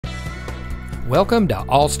Welcome to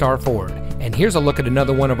All-Star Ford, and here's a look at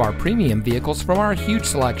another one of our premium vehicles from our huge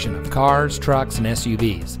selection of cars, trucks, and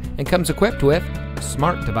SUVs, and comes equipped with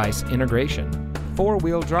smart device integration,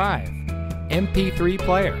 4-wheel drive, MP3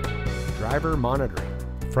 player, driver monitoring,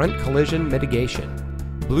 front collision mitigation,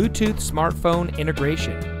 Bluetooth smartphone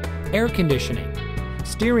integration, air conditioning,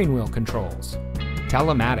 steering wheel controls,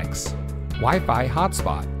 telematics, Wi-Fi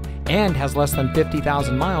hotspot, and has less than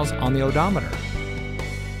 50,000 miles on the odometer.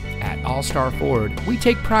 At All-Star Ford, we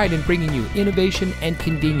take pride in bringing you innovation and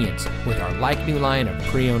convenience with our like-new line of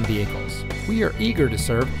pre-owned vehicles. We are eager to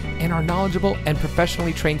serve, and our knowledgeable and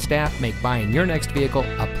professionally trained staff make buying your next vehicle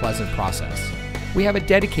a pleasant process. We have a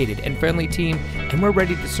dedicated and friendly team, and we're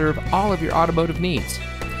ready to serve all of your automotive needs.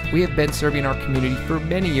 We have been serving our community for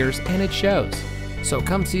many years, and it shows. So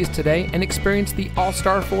come see us today and experience the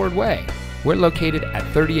All-Star Ford way. We're located at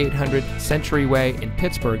 3800 Century Way in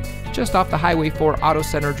Pittsburgh, just off the Highway 4 Auto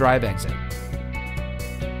Center Drive exit.